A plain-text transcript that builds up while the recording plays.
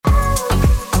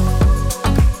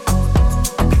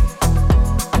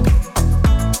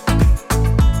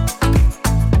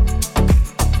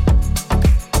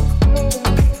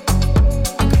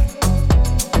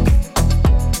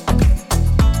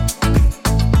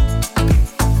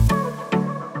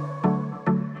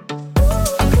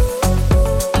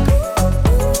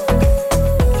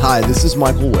Hi, this is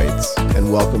Michael Waits,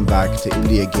 and welcome back to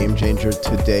India Game Changer.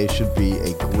 Today should be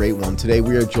a great one. Today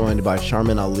we are joined by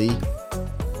Sharmin Ali,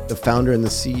 the founder and the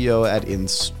CEO at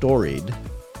Instoried.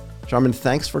 Sharmin,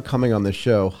 thanks for coming on the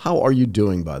show. How are you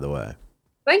doing, by the way?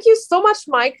 Thank you so much,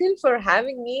 Michael, for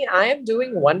having me. I am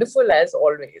doing wonderful as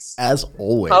always. As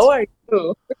always, How are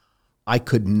you? I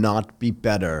could not be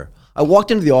better. I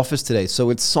walked into the office today,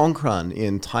 so it's Songkran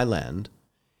in Thailand,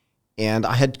 and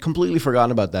I had completely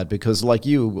forgotten about that because, like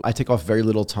you, I take off very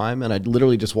little time, and I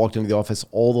literally just walked into the office.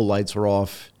 All the lights were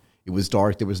off. It was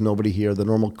dark. There was nobody here. The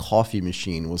normal coffee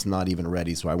machine was not even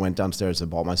ready, so I went downstairs and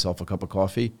bought myself a cup of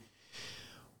coffee.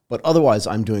 But otherwise,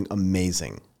 I'm doing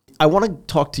amazing. I want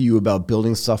to talk to you about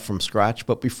building stuff from scratch,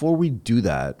 but before we do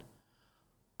that,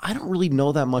 I don't really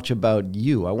know that much about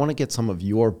you. I want to get some of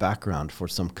your background for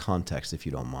some context, if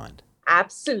you don't mind.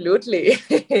 Absolutely.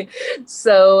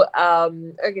 So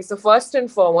first and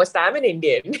foremost, I'm an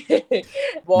Indian, Not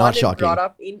born and brought shocking.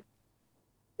 up in.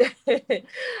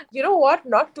 You know what?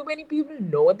 Not too many people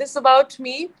know this about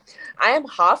me. I am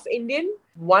half Indian,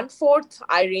 one fourth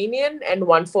Iranian, and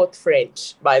one fourth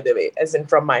French, by the way, as in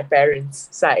from my parents'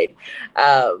 side.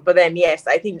 But then, yes,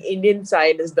 I think Indian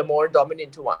side is the more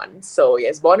dominant one. So,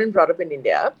 yes, born and brought up in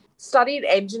India. Studied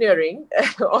engineering,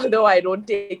 although I don't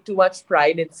take too much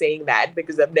pride in saying that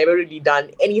because I've never really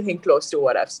done anything close to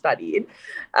what I've studied.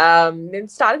 Then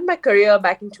started my career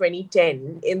back in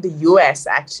 2010 in the US,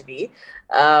 actually,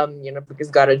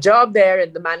 because got a job there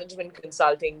in the management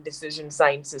consulting decision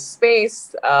sciences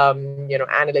space,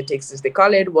 analytics as they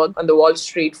call it, worked on the Wall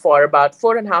Street for about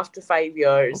 4.5 to 5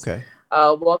 years, Okay.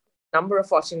 worked with a number of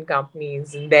Fortune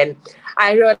companies. And then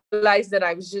I realized that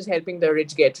I was just helping the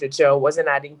rich get richer, wasn't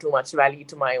adding too much value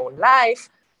to my own life.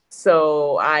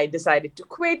 So I decided to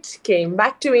quit, came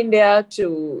back to India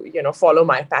to, follow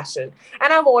my passion.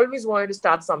 And I've always wanted to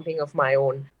start something of my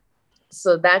own.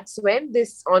 So that's when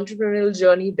this entrepreneurial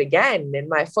journey began. And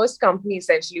my first company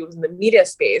essentially was in the media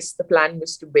space. The plan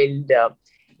was to build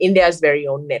India's very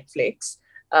own Netflix.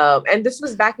 And this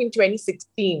was back in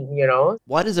 2016.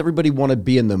 Why does everybody want to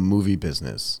be in the movie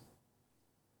business?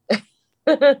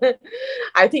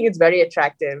 I think it's very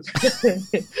attractive. You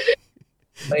think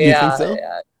Yeah, so?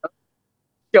 yeah.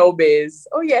 Showbiz.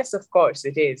 Oh, yes, of course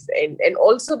it is. And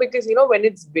also because, when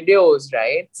it's videos,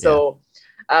 right? Yeah. So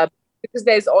uh, because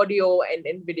there's audio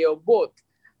and video both.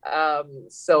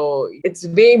 So it's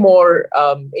way more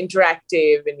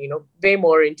interactive and way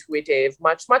more intuitive,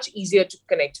 much easier to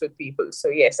connect with people. So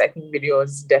yes, I think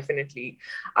videos definitely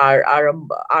are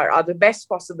the best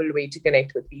possible way to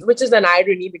connect with people, which is an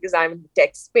irony because I'm in the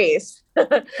tech space.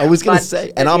 I was gonna but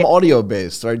say, and but I'm yeah. audio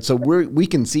based, right? So we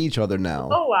can see each other now,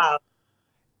 Oh wow.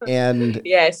 and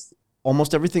Yes.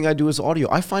 almost everything I do is audio.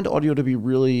 I find audio to be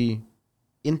really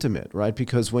intimate, right?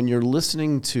 Because when you're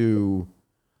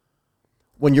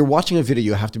watching a video,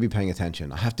 you have to be paying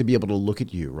attention. I have to be able to look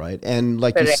at you, right? And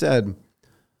like you Correct. said,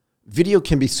 video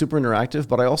can be super interactive,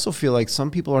 but I also feel like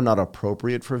some people are not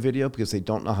appropriate for video because they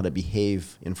don't know how to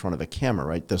behave in front of a camera,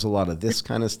 right? There's a lot of this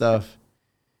kind of stuff,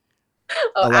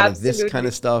 Oh, a lot of this kind absolutely.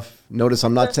 of stuff. Notice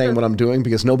I'm not saying what I'm doing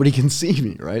because nobody can see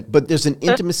me, right? But there's an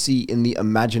intimacy in the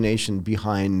imagination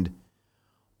behind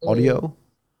Mm, audio.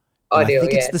 And I audio,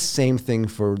 think it's the yes. same thing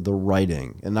for the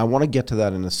writing. And I want to get to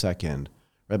that in a second,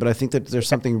 right? But I think that there's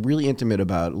something really intimate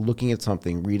about looking at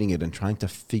something, reading it, and trying to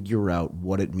figure out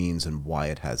what it means and why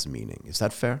it has meaning. Is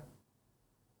that fair?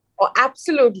 Oh,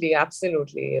 absolutely,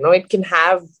 absolutely. It can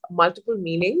have multiple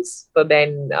meanings, but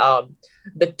then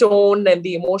the tone and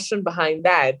the emotion behind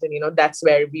that, and that's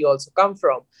where we also come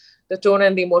from. The tone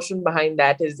and the emotion behind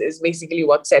that is basically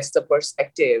what sets the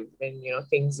perspective and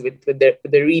things with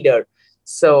the reader.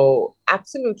 So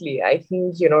absolutely, I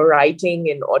think writing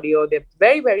and audio, they're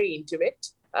very very intimate.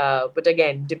 But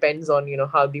again, depends on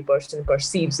how the person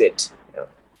perceives it.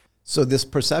 So this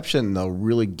perception, though,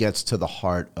 really gets to the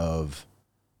heart of,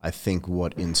 I think,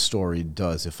 what In Story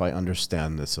does, if I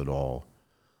understand this at all.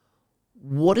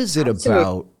 What is it Absolutely.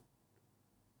 about,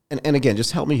 and again,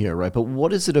 just help me here, right? But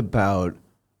what is it about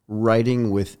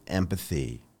writing with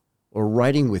empathy or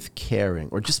writing with caring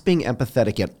or just being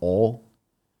empathetic at all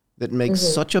that makes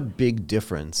Mhm. such a big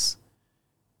difference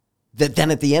that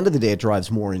then at the end of the day it drives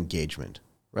more engagement,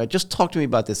 right? Just talk to me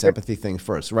about this empathy thing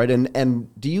first, right? And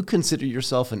do you consider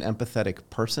yourself an empathetic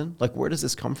person? Like, where does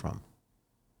this come from?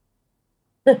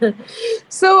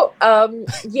 So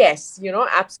yes,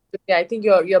 absolutely. I think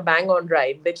you're bang on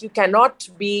right that you cannot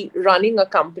be running a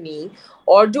company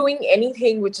or doing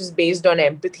anything which is based on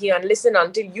empathy unless and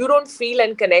until you don't feel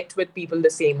and connect with people the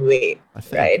same way, I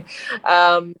think. right?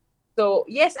 Um, So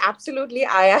yes, absolutely,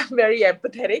 I am very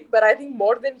empathetic. But I think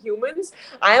more than humans,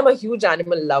 I am a huge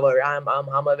animal lover. I'm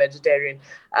a vegetarian.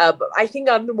 But I think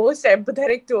I'm the most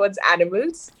empathetic towards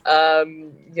animals.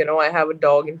 I have a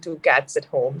dog and two cats at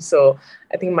home, so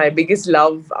I think my biggest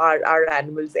love are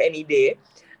animals any day.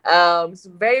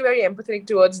 So very very empathetic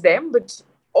towards them. But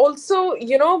also,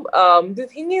 the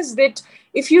thing is that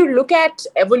if you look at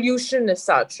evolution as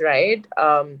such, right?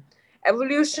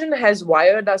 Evolution has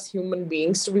wired us human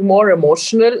beings to be more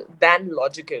emotional than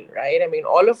logical, right? I mean,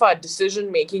 all of our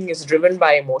decision making is driven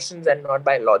by emotions and not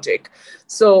by logic.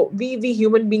 So we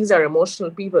human beings are emotional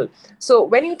people. So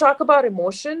when you talk about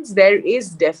emotions, there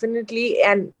is definitely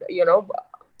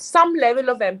some level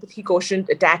of empathy quotient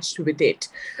attached with it,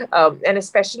 and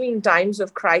especially in times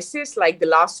of crisis like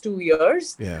the last 2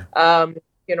 years. Yeah.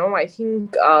 I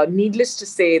think, needless to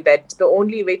say, that the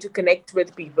only way to connect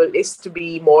with people is to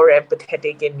be more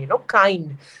empathetic and,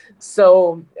 kind.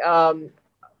 So,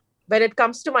 when it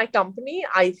comes to my company,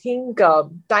 I think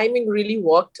timing really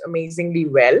worked amazingly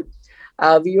well.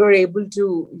 We were able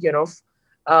to,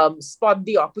 spot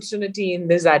the opportunity in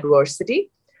this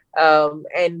adversity.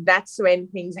 And that's when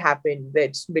things happen,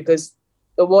 that because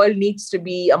the world needs to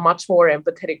be a much more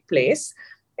empathetic place.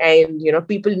 And,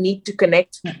 people need to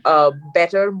connect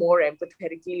better, more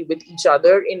empathetically with each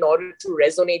other in order to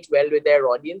resonate well with their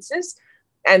audiences.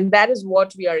 And that is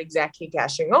what we are exactly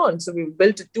cashing on. So we've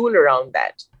built a tool around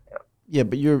that. Yeah,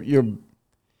 but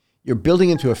you're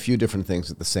building into a few different things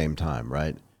at the same time,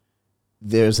 right?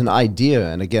 There's an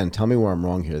idea, and again, tell me where I'm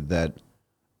wrong here, that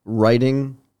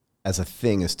writing as a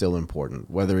thing is still important,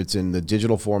 whether it's in the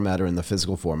digital format or in the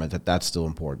physical format, that's still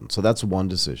important. So that's one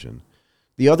decision.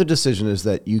 The other decision is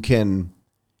that you can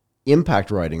impact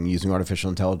writing using artificial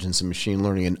intelligence and machine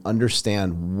learning and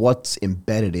understand what's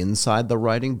embedded inside the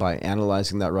writing by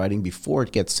analyzing that writing before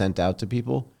it gets sent out to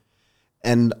people.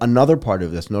 And another part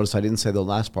of this, notice I didn't say the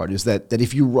last part, is that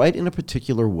if you write in a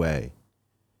particular way,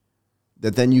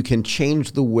 that then you can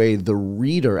change the way the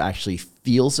reader actually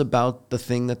feels about the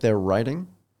thing that they're writing.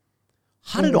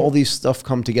 How did all these stuff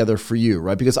come together for you,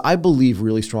 right? Because I believe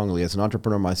really strongly as an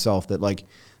entrepreneur myself that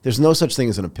there's no such thing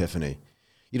as an epiphany.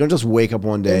 You don't just wake up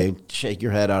one day, shake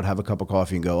your head out, have a cup of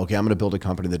coffee and go, okay, I'm going to build a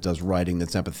company that does writing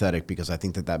that's empathetic because I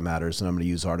think that matters and I'm going to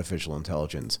use artificial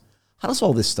intelligence. How does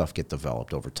all this stuff get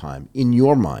developed over time in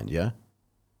your mind? Yeah.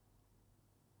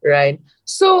 Right.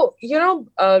 So,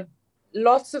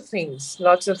 lots of things,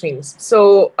 lots of things.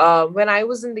 So, when I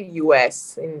was in the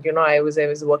US, and, I was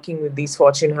working with these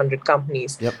Fortune 100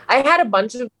 companies, Yep. I had a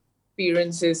bunch of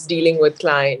experiences dealing with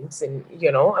clients. And,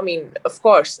 I mean, of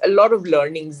course, a lot of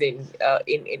learnings in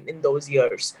those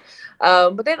years.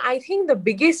 But then I think the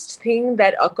biggest thing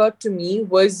that occurred to me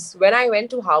was when I went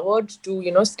to Harvard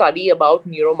to, study about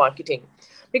neuromarketing,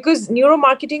 because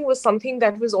neuromarketing was something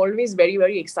that was always very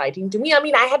very exciting to me. I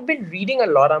mean, I had been reading a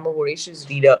lot. I'm a voracious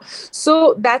reader.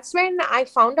 So that's when I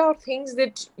found out things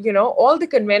that, all the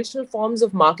conventional forms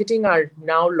of marketing are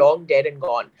now long dead and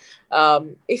gone.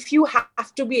 If you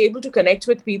have to be able to connect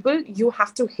with people, you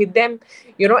have to hit them,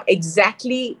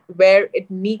 exactly where it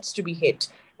needs to be hit.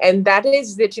 And that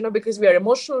is that, because we are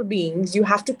emotional beings, you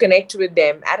have to connect with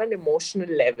them at an emotional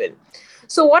level.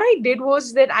 So what I did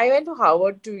was that I went to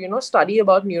Harvard to, study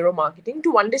about neuromarketing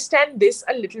to understand this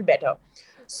a little better.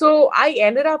 So I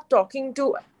ended up talking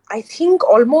to, I think,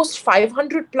 almost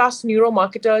 500 plus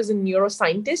neuromarketers and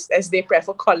neuroscientists, as they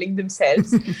prefer calling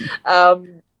themselves.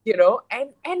 And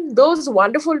those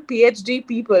wonderful PhD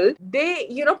people, they,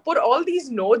 put all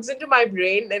these nodes into my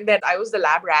brain, and that I was the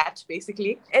lab rat,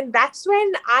 basically. And that's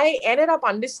when I ended up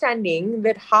understanding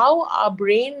that how our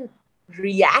brain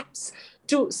reacts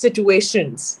to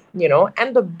situations,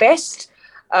 and the best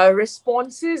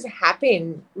responses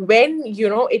happen when,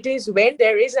 it is when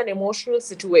there is an emotional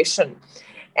situation.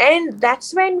 And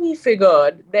that's when we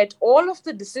figured that all of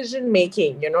the decision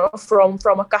making,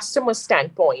 from a customer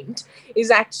standpoint,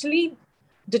 is actually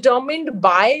determined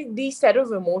by the set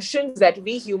of emotions that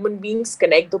we human beings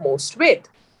connect the most with.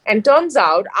 And turns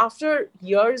out, after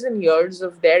years and years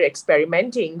of their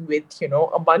experimenting with,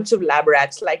 a bunch of lab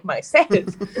rats like myself,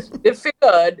 they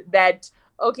figured that,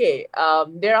 okay,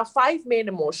 there are five main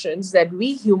emotions that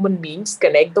we human beings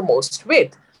connect the most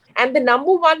with. And the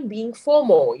number one being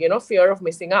FOMO, fear of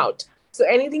missing out. So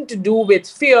anything to do with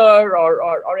fear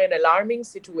or an alarming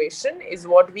situation is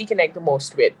what we connect the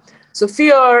most with. So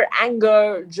fear,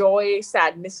 anger, joy,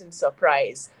 sadness, and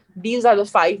surprise. These are the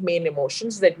five main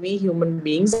emotions that we human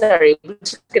beings are able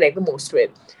to connect the most with.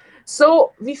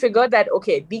 So we figured that,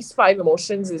 okay, these five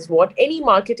emotions is what any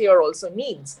marketer also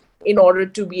needs in order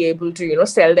to be able to,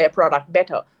 sell their product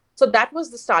better. So that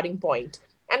was the starting point.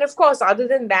 And of course, other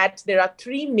than that, there are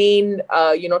three main,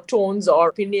 tones or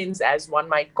opinions, as one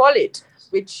might call it,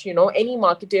 which, any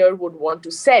marketer would want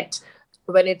to set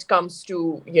when it comes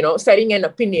to, setting an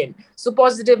opinion. So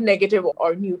positive, negative,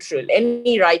 or neutral.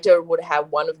 Any writer would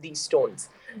have one of these tones.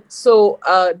 So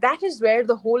that is where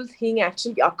the whole thing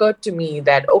actually occurred to me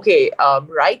that, okay,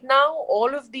 right now,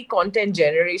 all of the content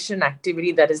generation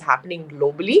activity that is happening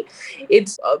globally,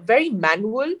 it's very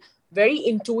manual, very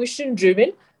intuition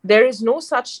driven. There is no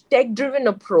such tech driven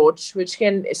approach which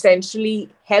can essentially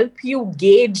help you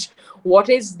gauge what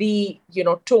is the,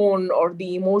 tone or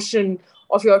the emotion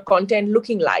of your content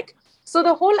looking like. So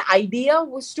the whole idea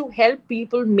was to help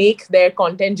people make their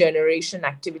content generation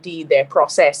activity, their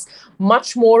process,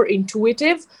 much more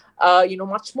intuitive,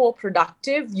 much more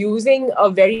productive, using a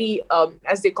very,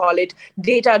 as they call it,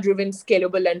 data-driven,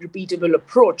 scalable, and repeatable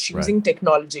approach Right. using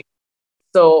technology.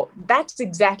 So that's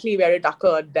exactly where it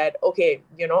occurred that, okay,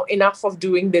 enough of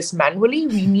doing this manually,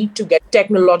 we need to get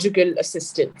technological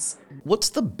assistance. What's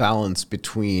the balance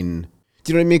between,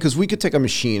 do you know what I mean? Because we could take a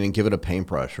machine and give it a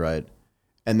paintbrush, right?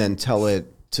 And then tell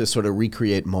it to sort of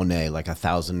recreate Monet like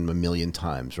 1,000, a million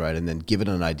times, right? And then give it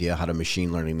an idea how to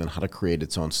machine learning, then how to create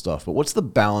its own stuff. But what's the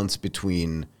balance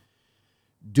between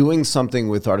doing something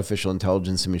with artificial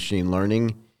intelligence and machine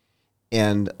learning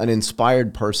and an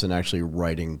inspired person actually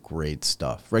writing great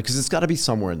stuff, right? Because it's got to be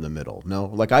somewhere in the middle, no?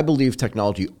 Like, I believe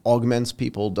technology augments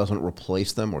people, doesn't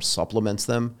replace them or supplements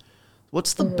them.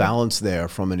 What's the balance there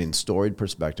from an Instoried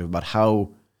perspective about how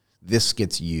this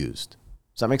gets used?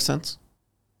 Does that make sense?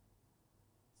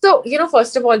 So,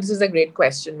 first of all, this is a great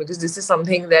question because this is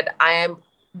something that I'm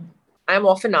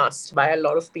often asked by a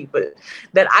lot of people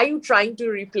that, are you trying to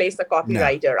replace a No,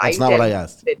 copywriter? Are that's you not what I telling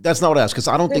asked. that, That's not what I asked because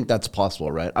I don't think that's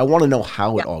possible, right? I want to know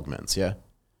how it yeah, augments, yeah?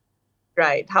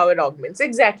 right, how it augments?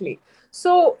 Exactly.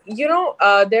 So,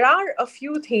 there are a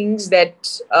few things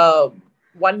that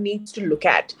one needs to look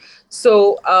at.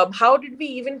 So, how did we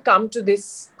even come to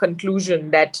this conclusion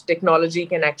that technology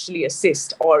can actually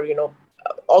assist or,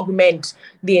 augment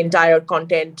the entire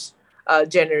content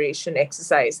generation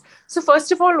exercise? So,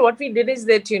 first of all, what we did is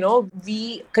that,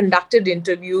 we conducted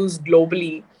interviews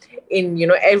globally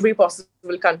in, every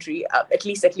possible country, at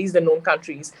least the known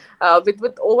countries,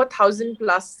 with over 1,000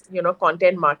 plus,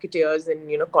 content marketers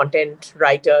and, content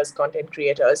writers, content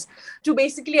creators, to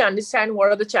basically understand what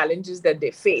are the challenges that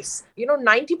they face.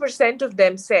 90% of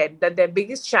them said that their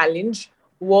biggest challenge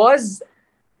was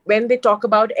when they talk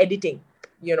about editing.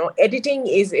 Editing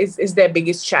is their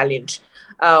biggest challenge.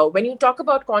 When you talk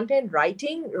about content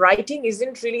writing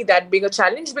isn't really that big a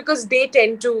challenge because they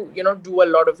tend to, do a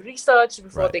lot of research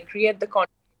before Right. they create the content.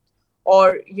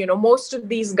 Or, most of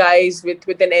these guys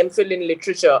with an MPhil in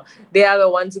literature, they are the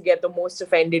ones who get the most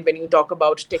offended when you talk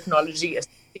about technology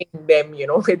assisting them,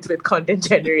 with content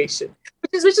generation,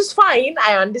 which is fine.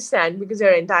 I understand because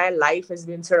their entire life has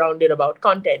been surrounded about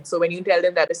content. So when you tell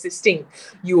them that assisting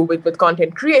you with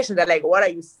content creation, they're like, what are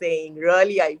you saying?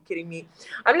 Really? Are you kidding me?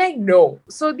 I'm like, no.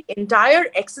 So the entire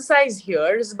exercise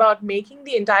here is about making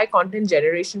the entire content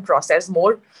generation process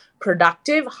more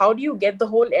productive. How do you get the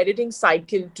whole editing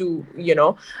cycle to,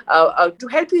 to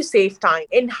help you save time?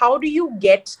 And how do you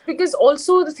get, because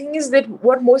also the thing is that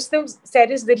what most of them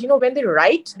said is that, when they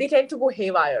write, they tend to go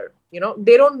haywire.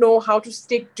 They don't know how to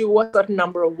stick to a certain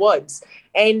number of words.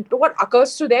 And what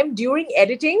occurs to them during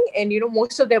editing, and,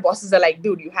 most of their bosses are like,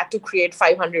 dude, you had to create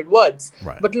 500 words,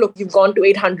 Right. but look, you've gone to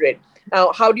 800.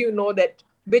 Now, how do you know that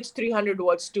which 300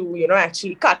 words to,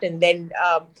 actually cut? And then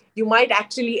you might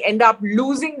actually end up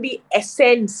losing the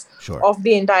essence Sure. of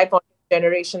the entire content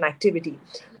generation activity.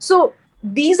 So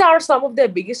these are some of their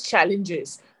biggest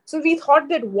challenges. So we thought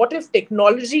that what if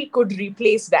technology could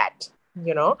replace that,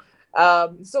 you know?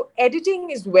 So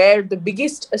editing is where the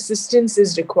biggest assistance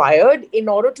is required in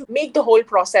order to make the whole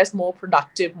process more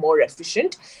productive, more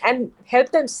efficient, and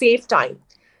help them save time.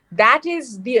 That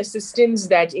is the assistance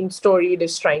that Instoried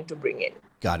is trying to bring in.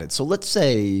 Got it. So let's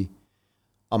say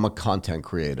I'm a content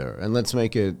creator, and let's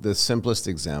make it the simplest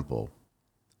example.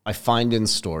 I find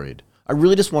Instoried. I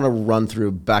really just want to run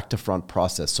through back to front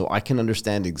process so I can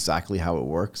understand exactly how it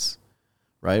works,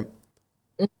 right?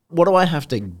 What do I have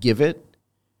to give it?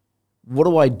 What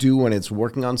do I do when it's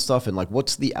working on stuff? And like,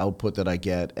 what's the output that I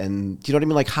get? And do you know what I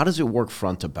mean? Like, how does it work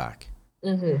front to back?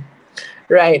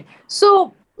 Right.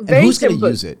 So, And very who's going to simple.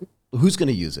 use it? Who's going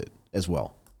to use it as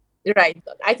well? Right.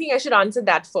 I think I should answer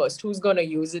that first. Who's going to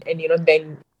use it, and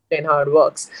then how it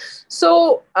works.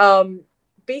 So,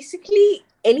 basically,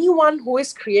 anyone who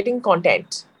is creating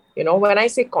content. When I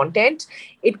say content,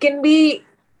 it can be,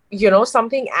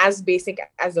 something as basic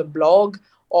as a blog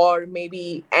or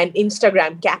maybe an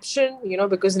Instagram caption,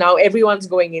 because now everyone's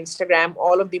going Instagram.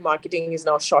 All of the marketing is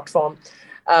now short form.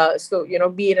 So,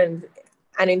 be it an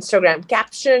Instagram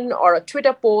caption or a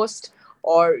Twitter post,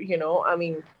 or,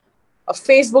 a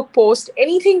Facebook post,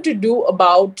 anything to do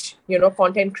about,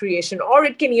 content creation, or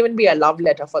it can even be a love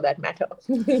letter for that matter.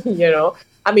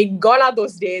 Gone are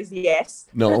those days, yes.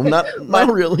 No, not But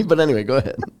really. But anyway, go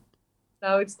ahead.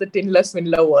 now it's the Tindler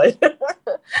Swindler world.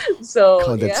 So,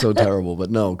 God, that's yeah. so terrible. But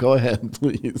no, go ahead,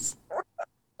 please.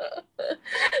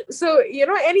 So,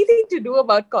 anything to do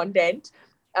about content,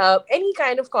 any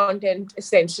kind of content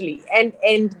essentially. And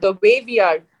the way we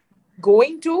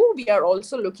are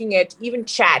also looking at even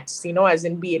chats, as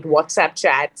in be it WhatsApp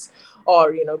chats,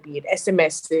 or, be it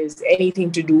SMSs,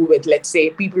 anything to do with, let's say,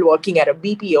 people working at a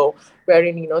BPO,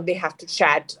 wherein, they have to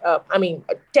chat,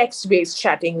 text-based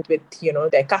chatting with,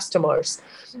 their customers.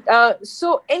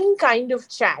 So any kind of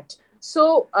chat.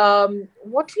 So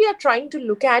what we are trying to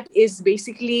look at is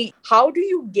basically how do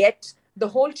you get the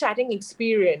whole chatting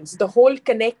experience, the whole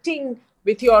connecting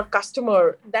with your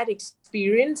customer, that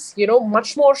experience,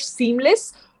 much more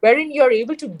seamless, wherein you're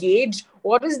able to gauge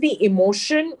what is the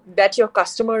emotion that your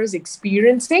customer is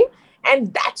experiencing.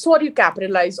 And that's what you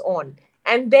capitalize on.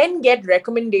 And then get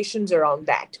recommendations around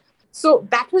that. So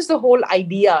that was the whole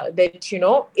idea that,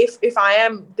 if I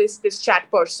am this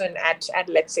chat person at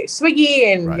let's say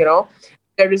Swiggy, and Right.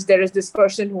 there is this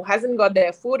person who hasn't got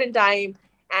their food in time,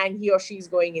 and he or she is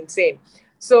going insane.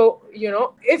 So,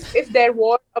 if there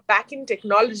was a back-end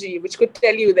technology which could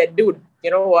tell you that, dude, you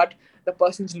know what, the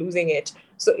person's losing it.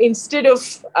 So instead of,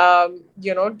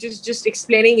 just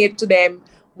explaining it to them,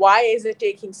 why is it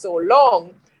taking so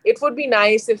long? It would be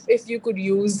nice if you could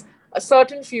use a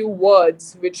certain few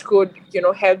words which could,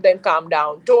 help them calm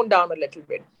down, tone down a little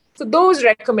bit. So those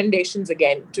recommendations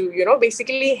again to,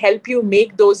 basically help you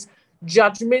make those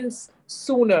judgments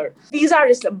sooner. These are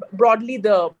just broadly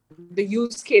the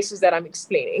use cases that I'm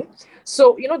explaining.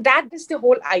 So, that is the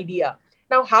whole idea.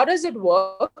 Now, how does it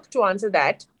work? To answer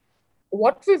that,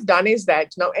 what we've done is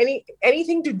that now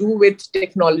anything to do with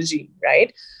technology,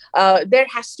 right? There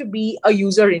has to be a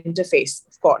user interface,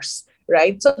 of course,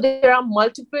 right? So there are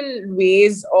multiple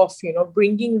ways of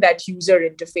bringing that user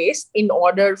interface in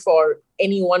order for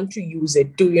anyone to use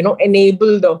it, to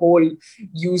enable the whole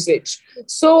usage.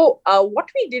 So what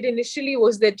we did initially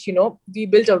was that we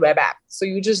built a web app. So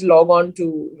you just log on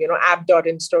to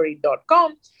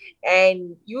app.instoried.com,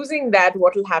 and using that,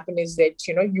 what will happen is that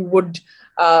you would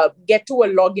get to a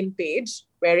login page,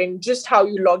 wherein just how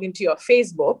you log into your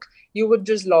Facebook, you would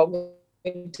just log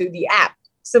into the app.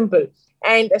 Simple.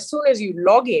 And as soon as you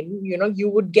log in, you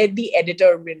would get the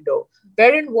editor window,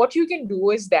 wherein what you can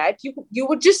do is that you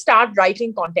would just start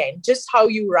writing content, just how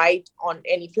you write on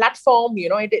any platform.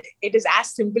 It is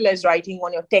as simple as writing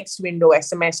on your text window,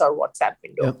 SMS, or WhatsApp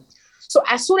window. Yep. So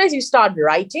as soon as you start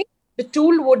writing, the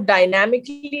tool would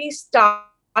dynamically start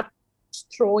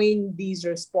throwing these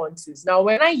responses. Now,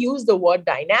 when I use the word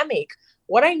dynamic,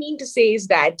 what I mean to say is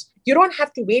that you don't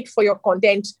have to wait for your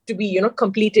content to be,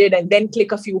 completed and then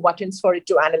click a few buttons for it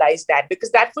to analyze that,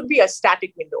 because that would be a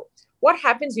static window. What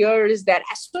happens here is that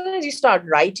as soon as you start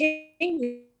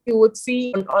writing, you would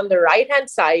see on the right-hand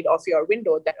side of your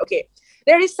window that, okay,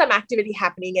 there is some activity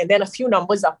happening, and then a few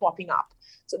numbers are popping up.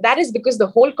 So that is because the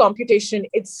whole computation,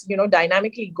 it's,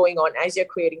 dynamically going on as you're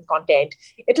creating content.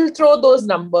 It'll throw those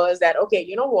numbers that, okay,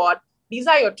 you know what? These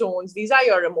are your tones. These are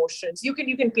your emotions. You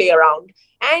can play around.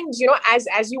 And,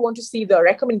 as you want to see the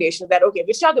recommendation that, okay,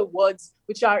 which are the words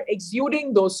which are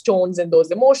exuding those tones and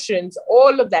those emotions,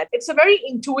 all of that. It's a very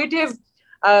intuitive,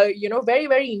 very,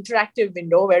 very interactive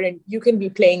window wherein you can be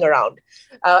playing around.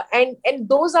 And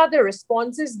those are the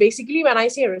responses. Basically, when I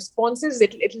say responses,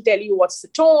 it'll tell you what's the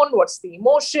tone, what's the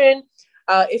emotion,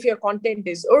 if your content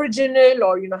is original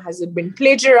or, has it been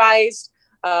plagiarized,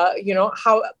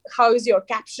 how is your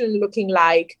caption looking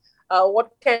like,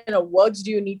 what kind of words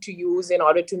do you need to use in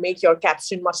order to make your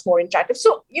caption much more interactive.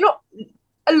 So,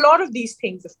 a lot of these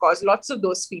things, of course, lots of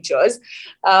those features.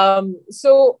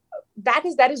 So that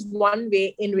is one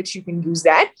way in which you can use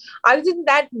that. Other than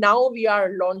that, now we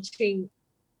are launching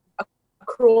a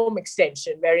Chrome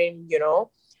extension wherein,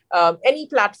 any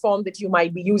platform that you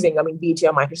might be using, be it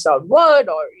your Microsoft Word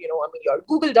or, your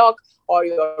Google Doc or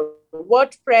your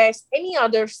WordPress, any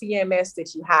other CMS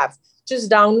that you have, just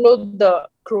download the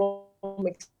Chrome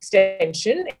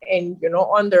extension and,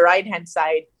 on the right-hand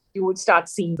side, you would start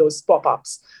seeing those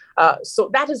pop-ups. So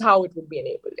that is how it would be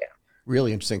enabled there.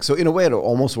 Really interesting. So in a way, it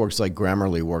almost works like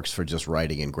Grammarly works for just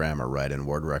writing in grammar, right, and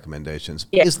word recommendations.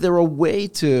 Yeah. Is there a way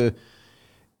to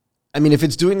I mean, if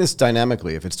it's doing this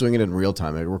dynamically, if it's doing it in real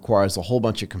time, it requires a whole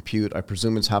bunch of compute. I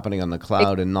presume it's happening on the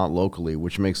cloud and not locally,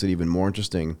 which makes it even more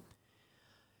interesting.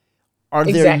 Are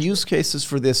there Exactly. use cases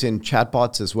for this in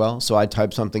chatbots as well? So I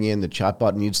type something in, the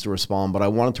chatbot needs to respond, but I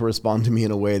want it to respond to me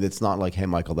in a way that's not like, hey,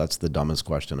 Michael, that's the dumbest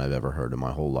question I've ever heard in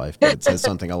my whole life. But it says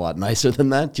something a lot nicer than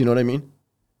that. Do you know what I mean?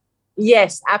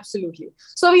 Yes, absolutely.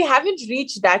 So we haven't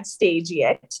reached that stage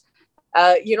yet.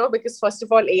 Because first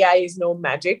of all, AI is no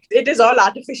magic. It is all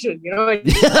artificial,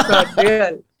 it's not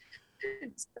real.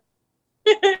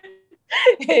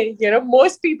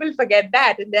 Most people forget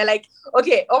that and they're like,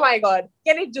 okay, oh my God,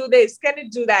 can it do this? Can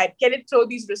it do that? Can it throw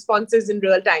these responses in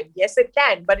real time? Yes, it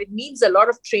can, but it needs a lot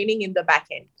of training in the back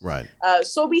end. Right.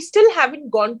 So we still haven't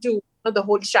gone to the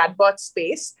whole chatbot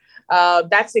space.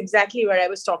 That's exactly where I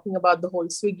was talking about the whole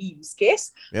Swiggy use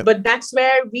case. Yep. But that's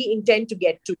where we intend to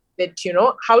get to it.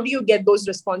 How do you get those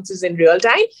responses in real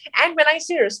time? And when I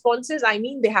say responses, I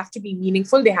mean they have to be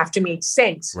meaningful. They have to make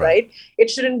sense, right?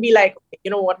 It shouldn't be like, you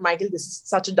know what, Michael, this is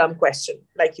such a dumb question,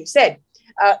 like you said.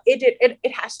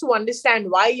 It has to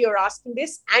understand why you're asking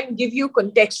this and give you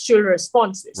contextual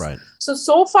responses. Right.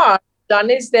 So far, done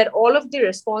is that all of the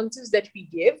responses that we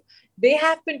give, they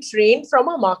have been trained from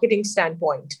a marketing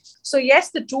standpoint. So yes,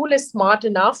 the tool is smart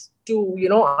enough to,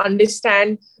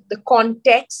 understand the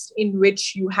context in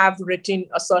which you have written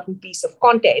a certain piece of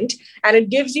content, and it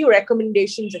gives you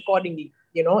recommendations accordingly.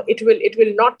 It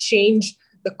will not change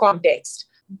the context.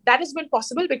 That has been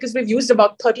possible because we've used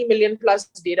about 30 million plus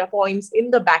data points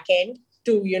in the back end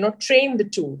to, train the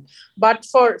tool. But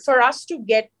for us to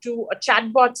get to a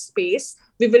chatbot space,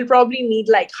 we will probably need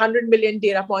like 100 million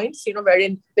data points,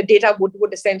 wherein the data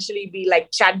would essentially be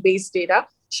like chat-based data,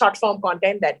 short form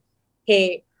content that,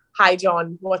 hey, hi,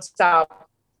 John, what's up?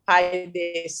 Hi,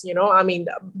 this,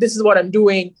 this is what I'm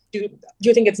doing. Do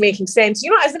you think it's making sense?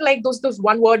 As in like those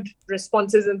one word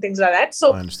responses and things like that.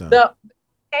 So I understand. the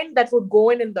end that would go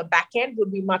in the back end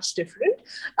would be much different.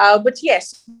 But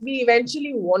yes, we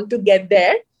eventually want to get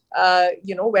there,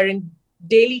 wherein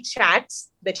daily chats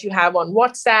that you have on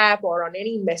WhatsApp or on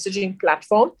any messaging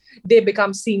platform, they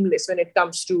become seamless when it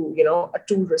comes to, a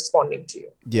tool responding to you.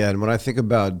 Yeah, and when I think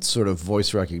about sort of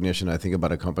voice recognition, I think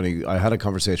about a company. I had a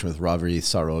conversation with Ravi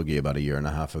Sarogi about a year and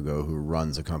a half ago, who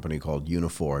runs a company called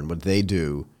Unifor, and what they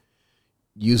do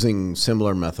using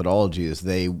similar methodologies,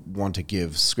 they want to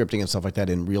give scripting and stuff like that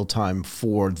in real time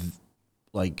for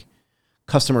like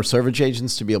customer service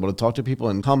agents to be able to talk to people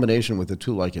in combination with a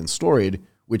tool like Instoried,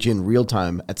 which in real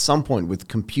time at some point with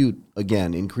compute,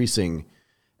 again, increasing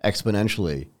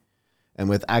exponentially and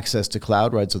with access to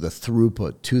cloud, right? So the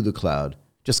throughput to the cloud,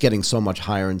 just getting so much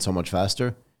higher and so much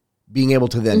faster, being able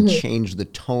to then change the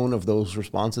tone of those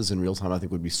responses in real time, I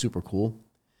think would be super cool.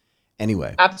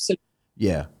 Anyway. Absolutely.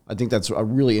 Yeah, I think that's a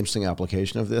really interesting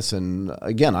application of this. And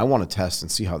again, I want to test and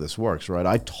see how this works, right?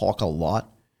 I talk a lot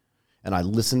and I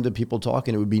listen to people talk,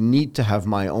 and it would be neat to have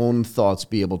my own thoughts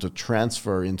be able to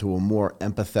transfer into a more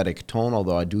empathetic tone,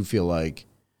 although I do feel like,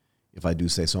 if I do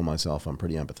say so myself, I'm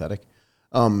pretty empathetic.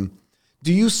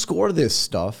 Do you score this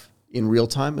stuff in real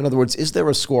time? In other words, is there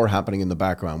a score happening in the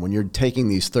background when you're taking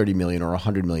these 30 million or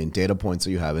 100 million data points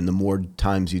that you have, and the more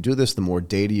times you do this, the more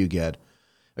data you get?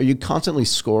 Are you constantly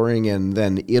scoring and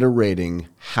then iterating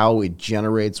how it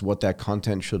generates what that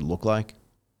content should look like?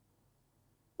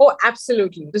 Oh,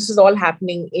 absolutely. This is all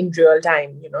happening in real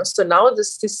time, So now the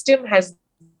system has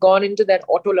gone into that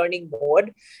auto learning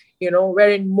mode,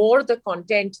 wherein more the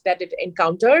content that it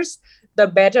encounters, the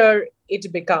better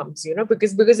it becomes,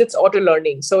 because it's auto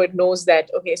learning. So it knows that,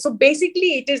 okay, so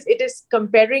basically it is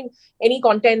comparing any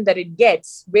content that it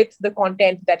gets with the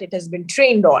content that it has been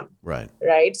trained on. Right.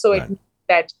 So it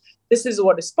that this is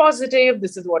what is positive,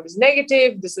 this is what is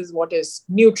negative, this is what is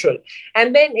neutral.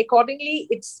 And then accordingly,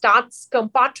 it starts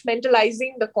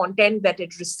compartmentalizing the content that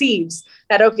it receives.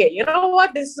 That, okay, you know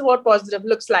what, this is what positive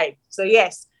looks like. So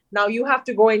yes, now you have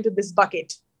to go into this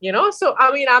bucket. So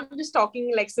I mean, I'm just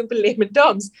talking like simple layman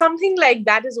terms. Something like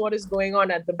that is what is going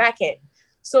on at the back end.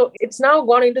 So it's now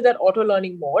gone into that auto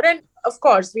learning mode. And of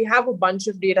course, we have a bunch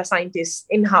of data scientists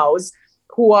in-house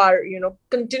who are,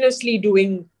 continuously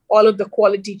doing all of the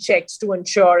quality checks to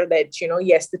ensure that,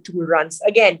 yes, the tool runs.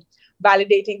 Again,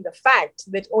 validating the fact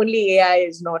that only AI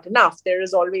is not enough. There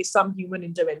is always some human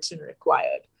intervention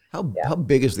required. How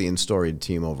big is the Instoried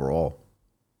team overall?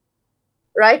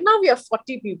 Right now, we are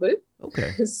 40 people.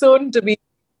 Okay. Soon to be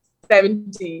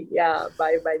 70. Yeah,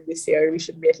 by this year, we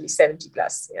should be at least 70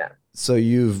 plus. Yeah. So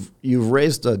you've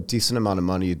raised a decent amount of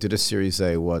money. You did a Series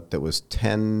A, that was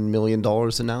 $10 million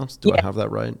announced? Do I have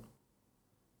that right?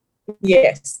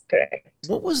 Yes, correct.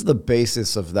 What was the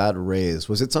basis of that raise?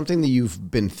 Was it something that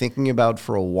you've been thinking about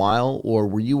for a while, or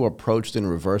were you approached in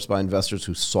reverse by investors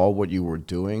who saw what you were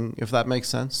doing, if that makes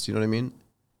sense? Do you know what I mean?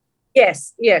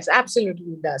 Yes, yes,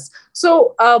 absolutely it does.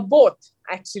 So both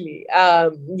actually,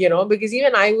 because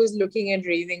even I was looking at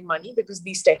raising money because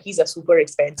these techies are super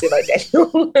expensive, I tell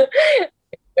you.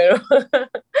 You know,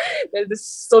 they're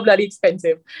just so bloody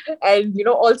expensive. And,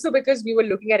 also because we were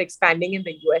looking at expanding in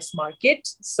the US market.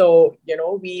 So,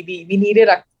 we needed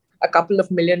a couple of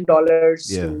 $1 million to,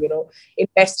 Yeah.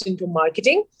 invest into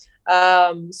marketing.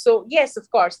 So yes,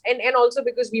 of course. And also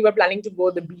because we were planning to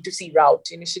go the B2C route.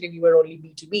 Initially, we were only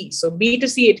B2B. So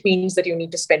B2C, it means that you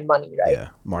need to spend money, right? Yeah.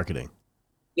 Marketing.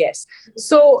 Yes.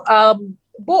 So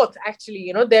both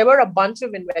actually, there were a bunch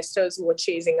of investors who were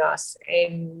chasing us,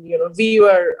 and we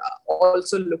were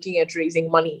also looking at raising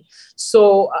money.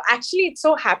 So actually, it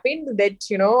so happened that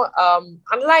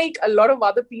unlike a lot of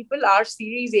other people, our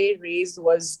Series A raise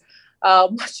was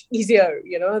much easier.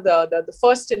 The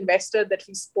first investor that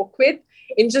we spoke with,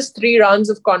 in just 3 rounds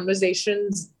of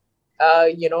conversations,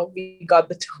 we got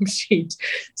the term sheet.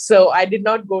 So I did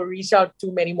not go reach out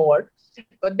too many more.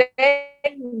 But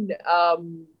then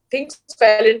things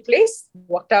fell in place,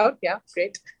 worked out. Yeah,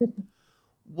 great.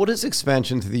 What does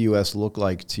expansion to the US look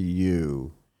like to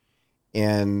you?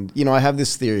 And, I have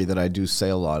this theory that I do say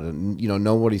a lot, and,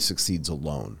 nobody succeeds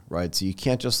alone, right? So you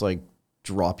can't just like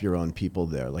drop your own people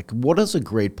there. Like, what does a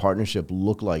great partnership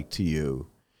look like to you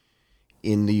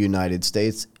in the United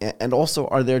States? And also,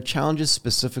 are there challenges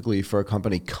specifically for a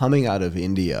company coming out of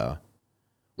India,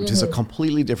 which is a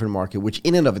completely different market, which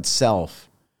in and of itself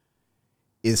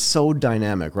is so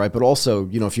dynamic, right? But also,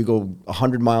 if you go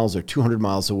 100 miles or 200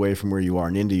 miles away from where you are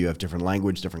in India, you have different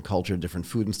language, different culture, different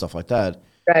food and stuff like that.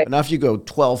 Right. But now if you go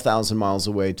 12,000 miles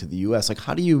away to the US, like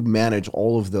how do you manage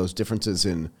all of those differences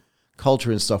in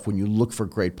culture and stuff when you look for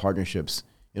great partnerships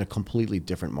in a completely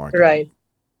different market? Right.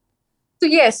 So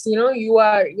yes,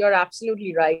 you're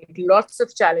absolutely right. Lots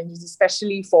of challenges,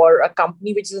 especially for a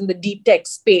company which is in the deep tech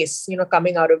space,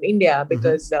 coming out of India,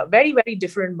 because very, very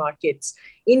different markets.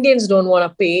 Indians don't want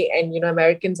to pay, and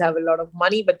Americans have a lot of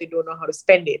money, but they don't know how to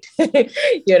spend it.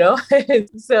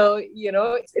 So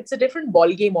it's a different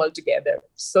ball game altogether.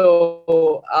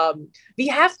 So we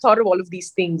have thought of all of these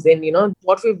things, and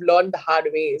what we've learned the hard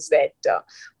way is that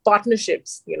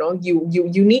partnerships,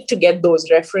 you need to get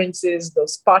those references,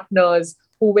 those partners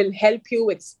who will help you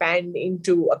expand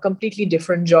into a completely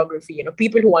different geography,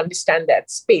 people who understand that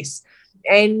space.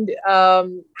 And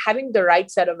having the right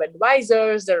set of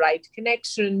advisors, the right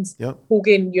connections, Yep. who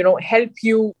can help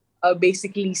you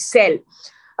basically sell.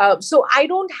 So I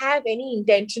don't have any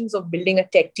intentions of building a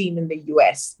tech team in the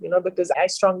US, because I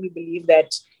strongly believe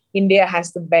that India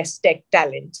has the best tech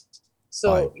talent.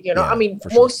 So, Yeah, for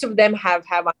sure. most of them have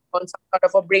on some sort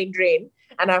of a brain drain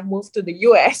and have moved to the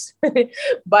US.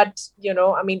 But,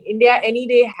 India any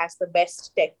day has the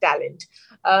best tech talent.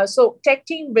 So tech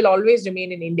team will always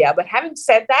remain in India. But having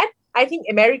said that, I think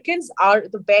Americans are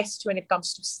the best when it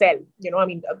comes to sell.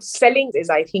 Selling is,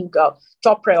 I think, a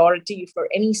top priority for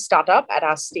any startup at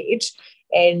our stage.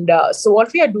 And so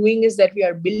what we are doing is that we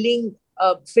are building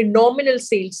a phenomenal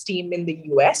sales team in the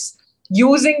US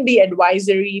using the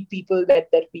advisory people that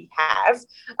we have.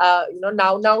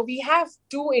 Now we have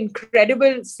two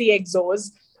incredible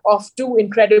CXOs of two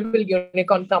incredible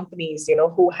unicorn companies,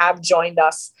 who have joined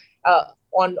us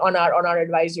on our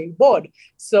advisory board.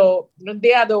 So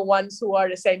they are the ones who are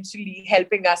essentially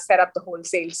helping us set up the whole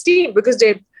sales team, because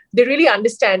they really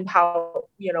understand how,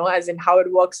 as in how it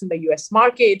works in the US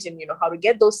market, and how to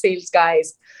get those sales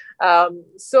guys.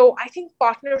 So I think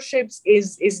partnerships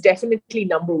is definitely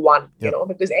number one, Yep.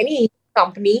 because any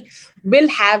company will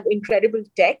have incredible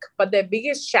tech, but their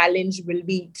biggest challenge will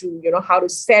be to, how to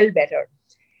sell better.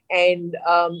 And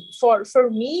for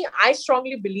me, I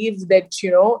strongly believe that,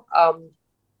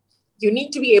 you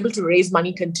need to be able to raise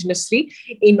money continuously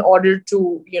in order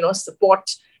to,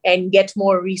 support and get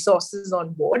more resources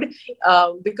on board,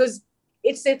 because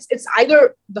it's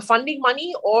either the funding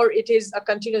money or it is a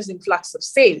continuous influx of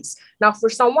sales. Now, for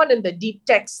someone in the deep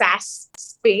tech SaaS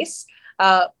space,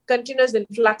 continuous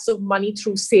influx of money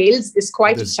through sales is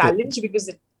quite a challenge, because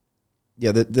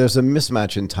there's a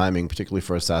mismatch in timing, particularly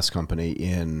for a SaaS company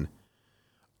in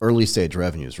early stage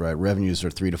revenues, right? Revenues are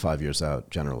 3 to 5 years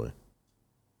out generally.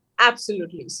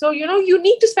 Absolutely. So, you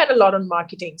need to spend a lot on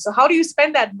marketing. So how do you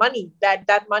spend that money?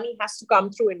 That money has to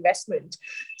come through investment.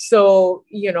 So,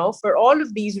 for all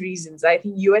of these reasons, I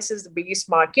think US is the biggest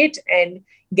market, and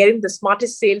getting the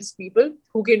smartest salespeople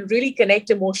who can really connect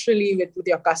emotionally with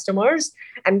your customers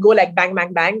and go like bang,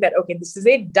 bang, bang, that, okay, this is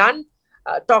it, done.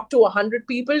 talk to 100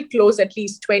 people, close at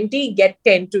least 20, get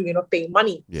 10 to, pay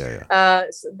money.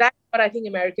 So that's what I think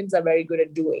Americans are very good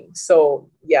at doing. So,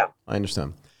 yeah. I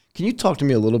understand. Can you talk to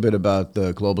me a little bit about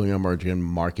the Global Emerging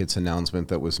Markets announcement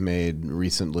that was made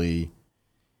recently?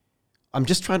 I'm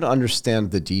just trying to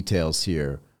understand the details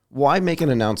here. Why make an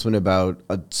announcement about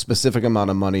a specific amount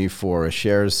of money for a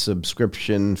shares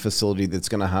subscription facility that's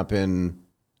going to happen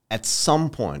at some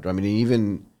point? I mean,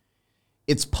 even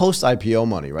it's post-IPO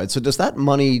money, right? So does that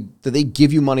money, do they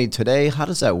give you money today? How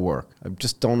does that work? I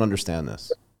just don't understand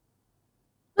this.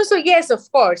 So yes,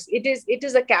 of course, it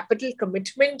is a capital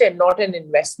commitment and not an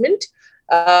investment.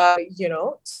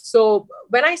 So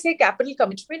when I say capital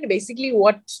commitment, basically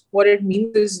what it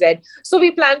means is that, so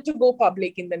we plan to go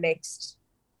public in the next,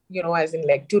 as in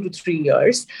like 2 to 3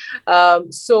 years.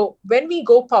 So when we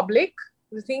go public,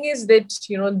 the thing is that,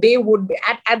 they would be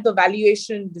at the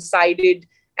valuation decided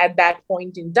at that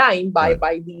point in time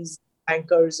by these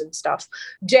bankers and stuff.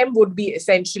 GEM would be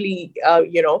essentially,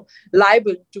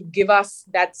 liable to give us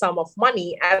that sum of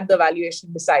money at the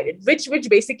valuation decided, which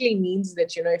basically means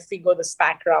that, if we go the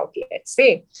SPAC route, let's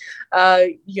say,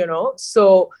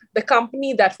 so the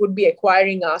company that would be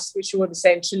acquiring us, which would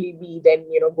essentially be then,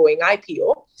 going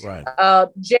IPO,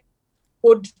 GEM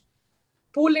would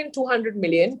pull in 200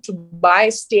 million to buy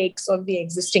stakes of the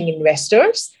existing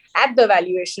investors at the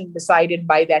valuation decided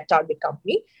by that target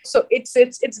company. So it's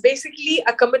basically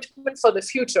a commitment for the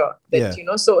future that,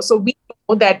 so we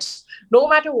know that no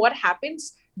matter what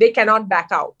happens, they cannot back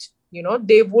out.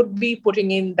 They would be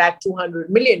putting in that 200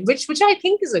 million, which I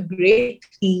think is a great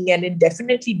thing, and it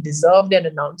definitely deserved an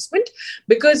announcement,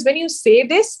 because when you say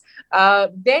this,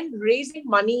 then raising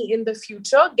money in the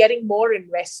future, getting more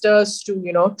investors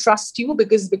to, trust you,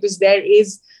 because there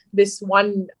is this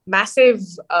one massive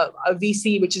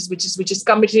VC which is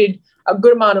committed a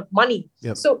good amount of money.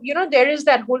 Yep. So there is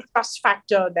that whole trust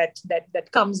factor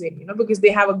that comes in, because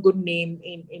they have a good name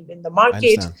in the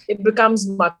market. It becomes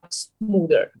much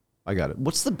smoother. I got it.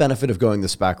 What's the benefit of going the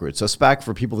SPAC route? So SPAC,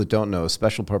 for people that don't know, is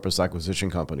special purpose acquisition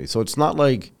company. So it's not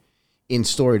like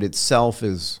Instoried itself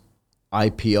is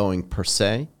IPOing per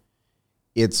se.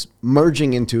 It's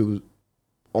merging into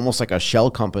almost like a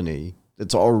shell company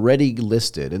that's already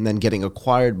listed and then getting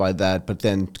acquired by that, but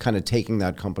then kind of taking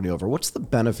that company over. What's the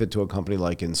benefit to a company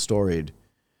like Instoried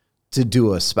to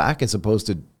do a SPAC as opposed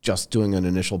to just doing an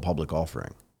initial public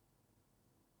offering?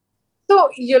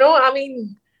 So,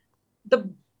 the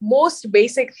most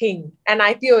basic thing, an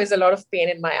IPO is a lot of pain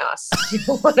in my ass. You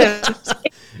know what I'm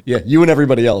saying? Yeah, you and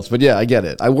everybody else. But yeah, I get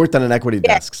it. I worked on an equity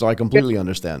desk, so I completely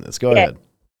understand this. Go ahead.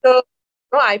 So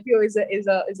IPO is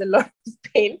a lot of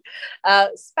pain.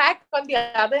 SPAC, on the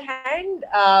other hand,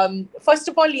 first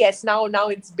of all, yes, now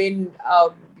it's been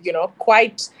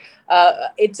quite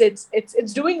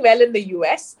it's doing well in the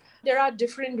US. There are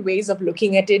different ways of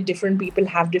looking at it. Different people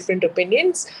have different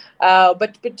opinions.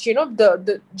 But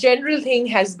the general thing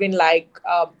has been like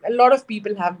a lot of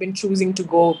people have been choosing to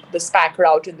go the SPAC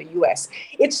route in the US.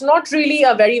 It's not really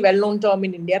a very well-known term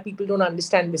in India. People don't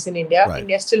understand this in India. Right.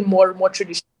 India is still more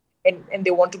traditional. And they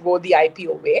want to go the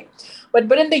IPO way.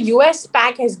 But in the US,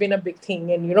 SPAC has been a big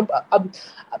thing, and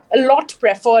a lot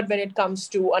preferred when it comes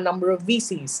to a number of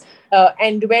VCs.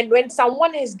 And when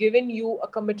someone has given you a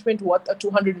commitment worth a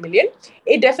 200 million,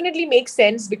 it definitely makes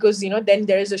sense, because then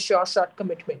there is a sure shot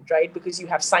commitment, right? Because you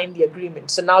have signed the agreement,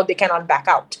 so now they cannot back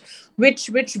out, which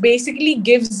basically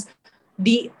gives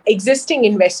the existing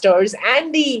investors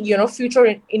and the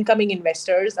future incoming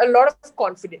investors a lot of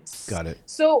confidence. Got it.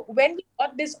 So when we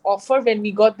got this offer, when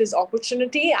we got this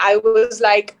opportunity, I was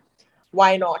like,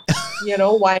 why not?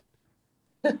 Why?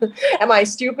 Am I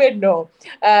stupid? No.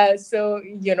 So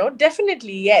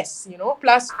definitely yes.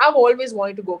 Plus, I've always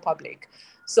wanted to go public.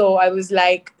 So I was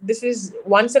like, this is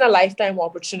once in a lifetime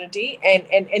opportunity,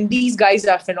 and these guys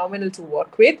are phenomenal to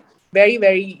work with. Very,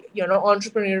 very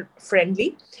entrepreneur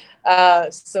friendly.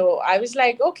 So I was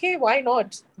like, okay, why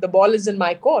not? The ball is in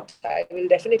my court. I will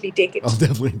definitely take it. I'll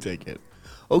definitely take it.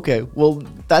 Okay, well,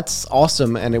 that's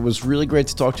awesome. And it was really great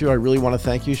to talk to you. I really want to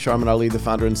thank you, Sharmin Ali, the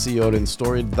founder and CEO at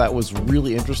Instoried. That was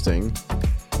really interesting.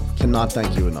 Cannot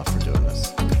thank you enough for doing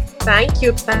this. Thank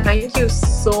you. Thank you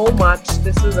so much.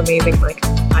 This was amazing, Mike.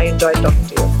 I enjoyed talking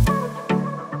to you.